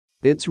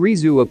Its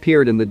REZU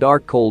appeared in the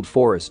dark cold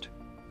forest.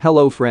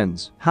 Hello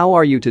friends, how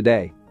are you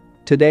today?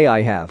 Today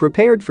I have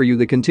prepared for you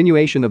the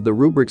continuation of the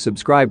rubric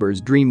subscribers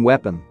dream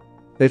weapon.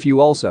 If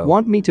you also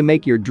want me to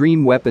make your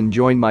dream weapon,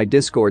 join my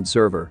Discord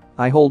server.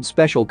 I hold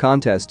special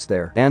contests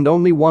there and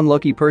only one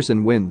lucky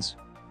person wins.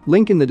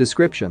 Link in the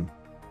description.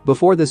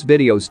 Before this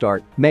video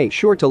start, make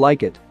sure to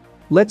like it.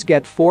 Let's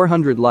get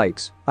 400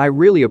 likes, I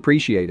really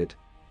appreciate it.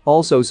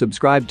 Also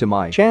subscribe to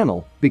my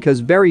channel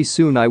because very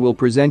soon I will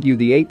present you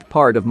the 8th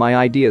part of my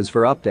ideas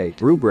for update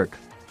rubric.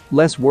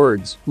 Less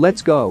words,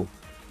 let's go.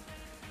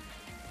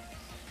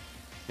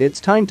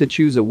 It's time to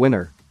choose a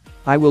winner.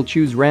 I will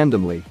choose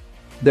randomly.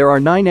 There are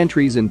 9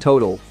 entries in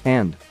total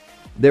and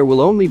there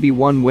will only be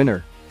one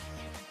winner.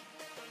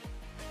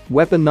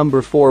 Weapon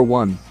number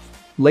 41.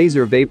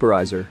 Laser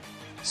Vaporizer.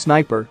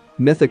 Sniper,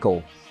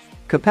 mythical.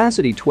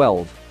 Capacity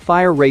 12,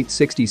 fire rate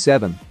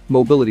 67,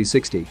 mobility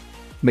 60.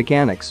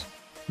 Mechanics.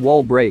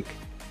 Wall break.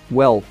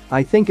 Well,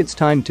 I think it's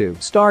time to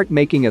start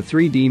making a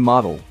 3D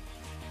model.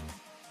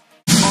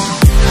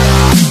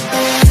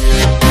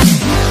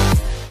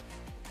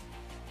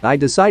 I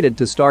decided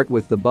to start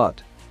with the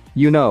butt.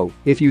 You know,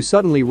 if you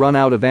suddenly run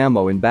out of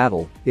ammo in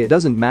battle, it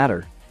doesn't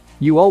matter.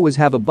 You always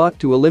have a butt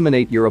to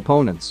eliminate your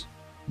opponents.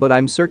 But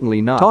I'm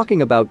certainly not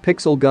talking about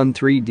Pixel Gun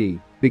 3D,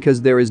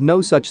 because there is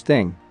no such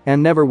thing,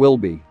 and never will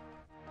be.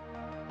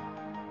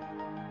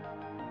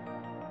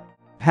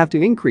 Have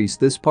to increase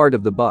this part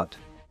of the butt.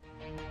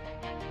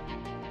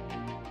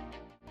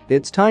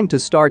 It's time to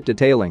start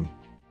detailing.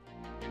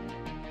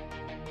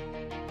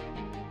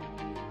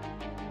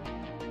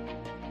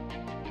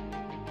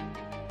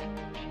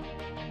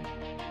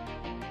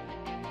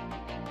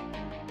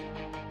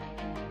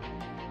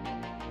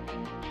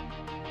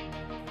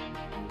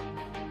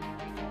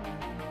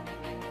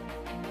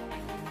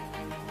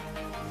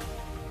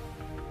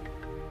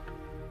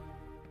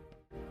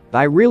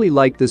 I really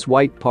like this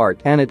white part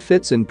and it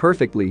fits in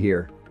perfectly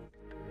here.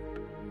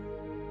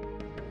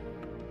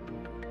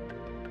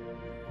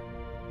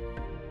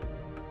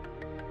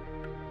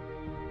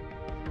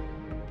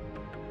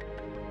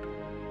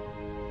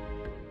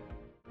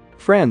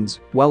 Friends,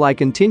 while I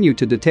continue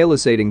to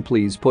detailing,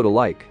 please put a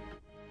like.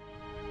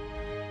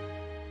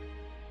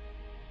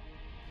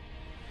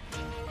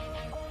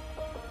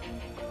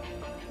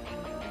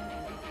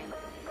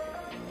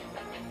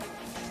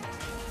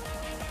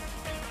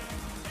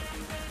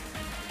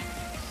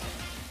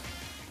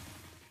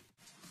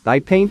 I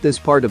paint this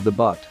part of the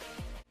butt.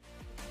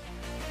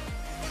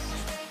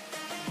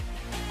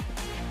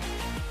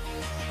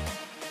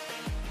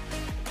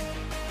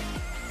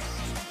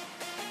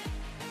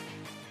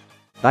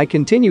 I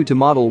continue to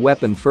model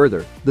weapon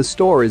further, the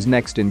store is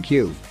next in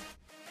queue.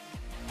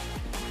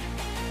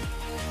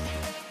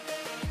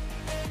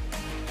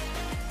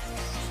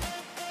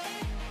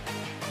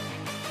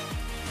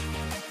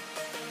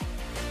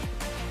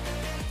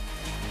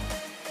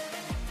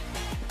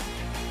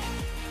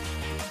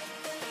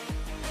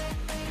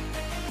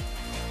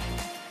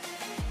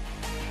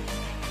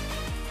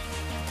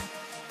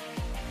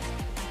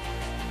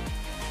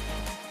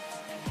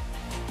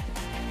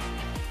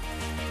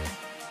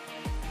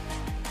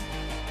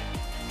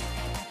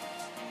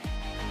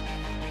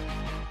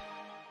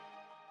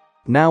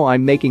 Now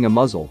I'm making a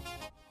muzzle.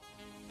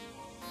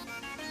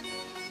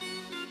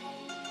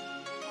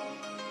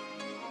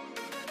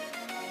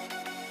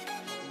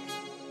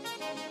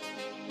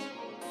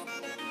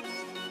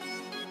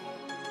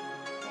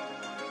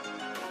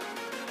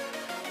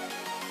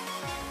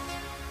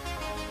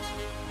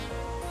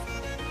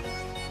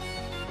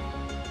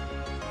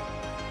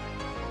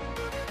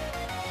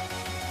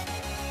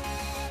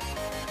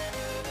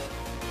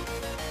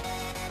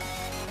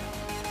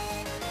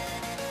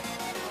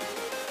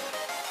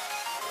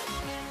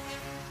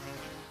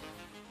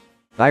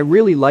 I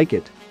really like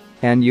it.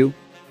 And you?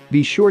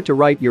 Be sure to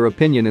write your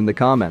opinion in the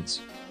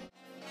comments.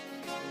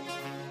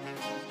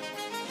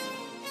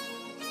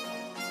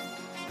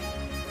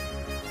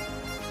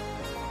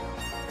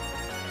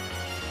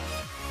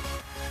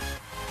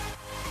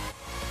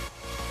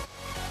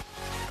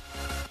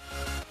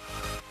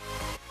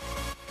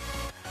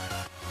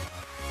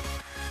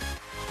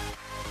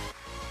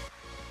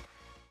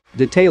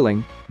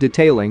 Detailing,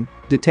 detailing,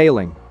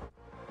 detailing.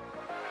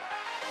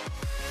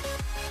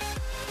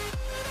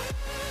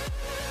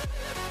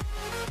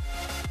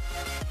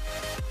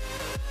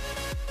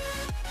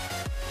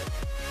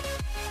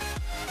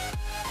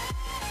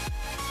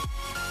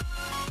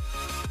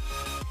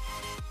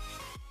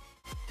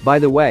 By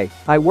the way,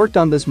 I worked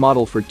on this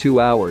model for 2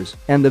 hours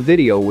and the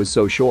video was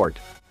so short.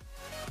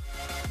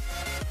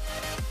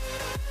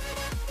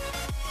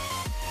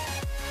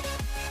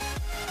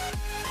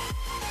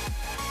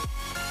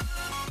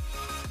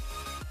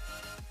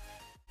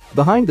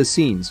 Behind the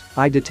scenes,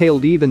 I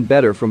detailed even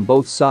better from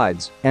both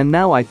sides and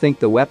now I think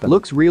the weapon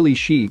looks really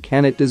chic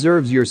and it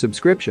deserves your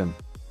subscription.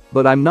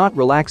 But I'm not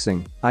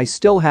relaxing, I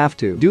still have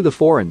to do the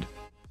forend.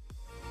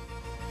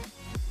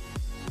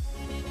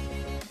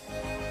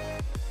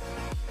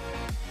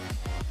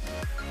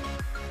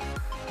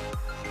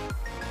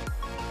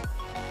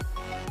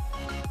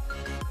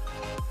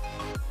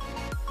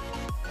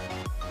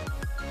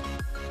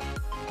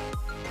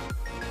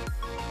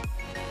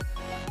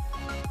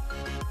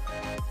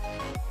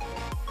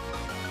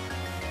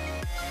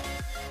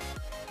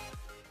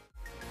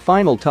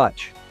 Final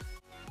touch.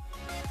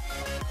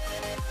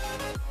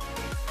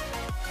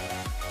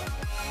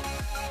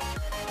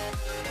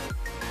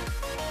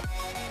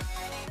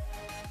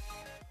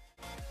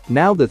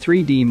 Now the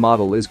 3D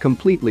model is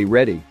completely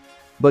ready.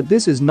 But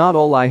this is not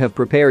all I have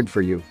prepared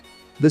for you.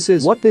 This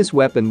is what this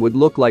weapon would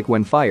look like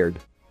when fired.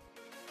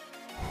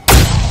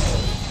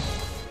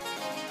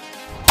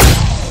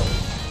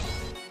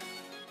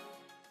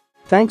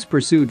 Thanks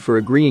Pursued for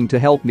agreeing to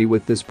help me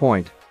with this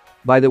point.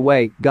 By the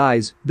way,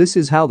 guys, this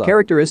is how the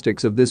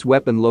characteristics of this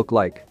weapon look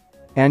like.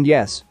 And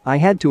yes, I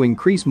had to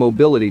increase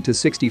mobility to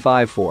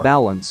 65 for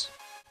balance.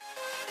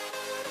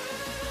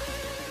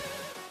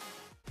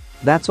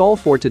 That's all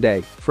for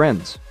today,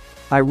 friends.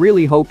 I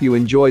really hope you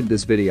enjoyed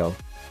this video.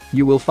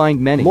 You will find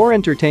many more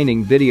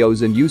entertaining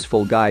videos and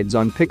useful guides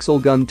on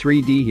Pixel Gun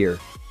 3D here.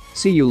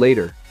 See you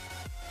later.